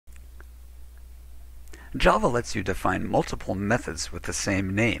Java lets you define multiple methods with the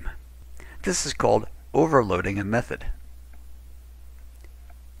same name. This is called overloading a method.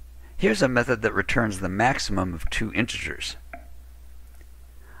 Here's a method that returns the maximum of two integers.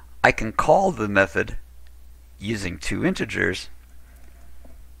 I can call the method using two integers,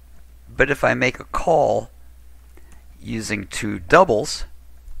 but if I make a call using two doubles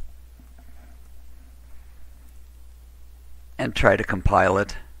and try to compile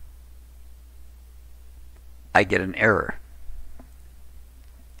it, I get an error.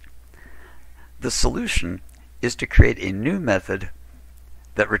 The solution is to create a new method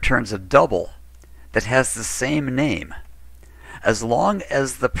that returns a double that has the same name, as long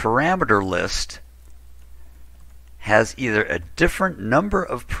as the parameter list has either a different number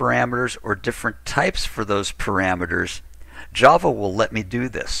of parameters or different types for those parameters. Java will let me do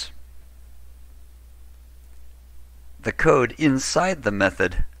this. The code inside the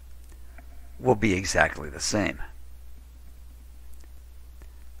method will be exactly the same.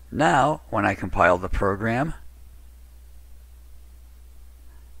 Now, when I compile the program,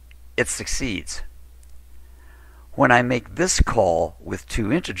 it succeeds. When I make this call with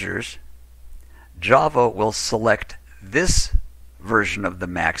two integers, Java will select this version of the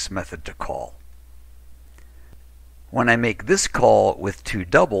max method to call. When I make this call with two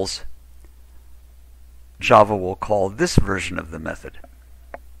doubles, Java will call this version of the method.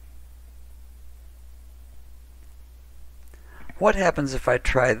 What happens if I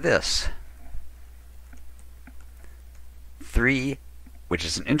try this? 3, which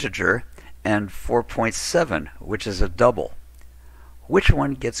is an integer, and 4.7, which is a double. Which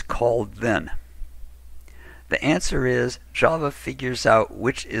one gets called then? The answer is Java figures out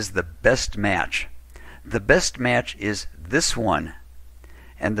which is the best match. The best match is this one,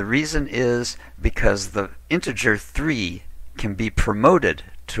 and the reason is because the integer 3 can be promoted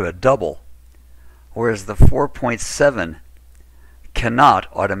to a double, whereas the 4.7 cannot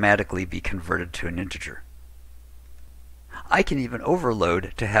automatically be converted to an integer. I can even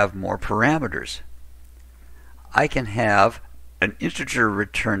overload to have more parameters. I can have an integer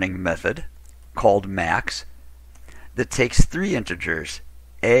returning method called max that takes three integers,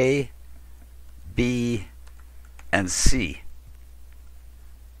 a, b, and c.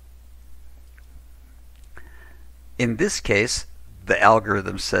 In this case, the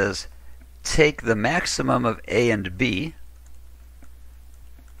algorithm says take the maximum of a and b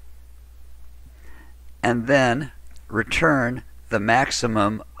and then return the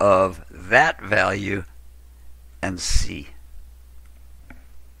maximum of that value and c.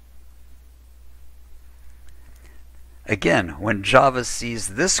 Again, when Java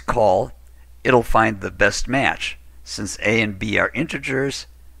sees this call, it'll find the best match. Since a and b are integers,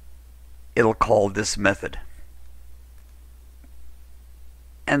 it'll call this method.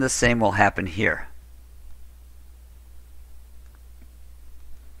 And the same will happen here.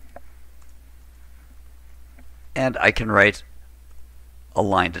 And I can write a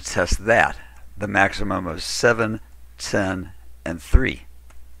line to test that. The maximum of 7, 10, and 3.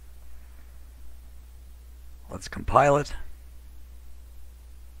 Let's compile it.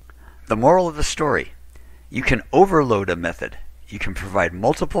 The moral of the story: you can overload a method. You can provide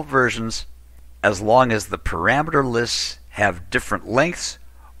multiple versions as long as the parameter lists have different lengths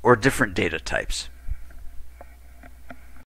or different data types.